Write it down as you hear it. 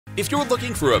If you're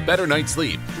looking for a better night's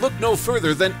sleep, look no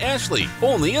further than Ashley,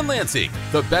 only in Lansing.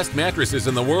 The best mattresses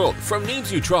in the world, from names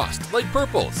you trust, like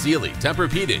Purple, Sealy,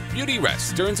 Tempur-Pedic,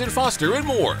 Beautyrest, Stearns & Foster, and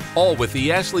more. All with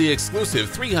the Ashley exclusive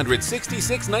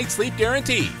 366-night sleep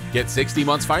guarantee. Get 60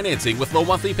 months financing with low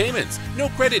monthly payments, no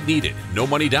credit needed, no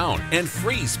money down, and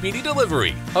free speedy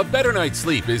delivery. A better night's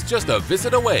sleep is just a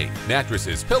visit away.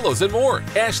 Mattresses, pillows, and more.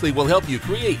 Ashley will help you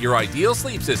create your ideal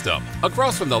sleep system.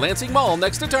 Across from the Lansing Mall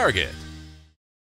next to Target.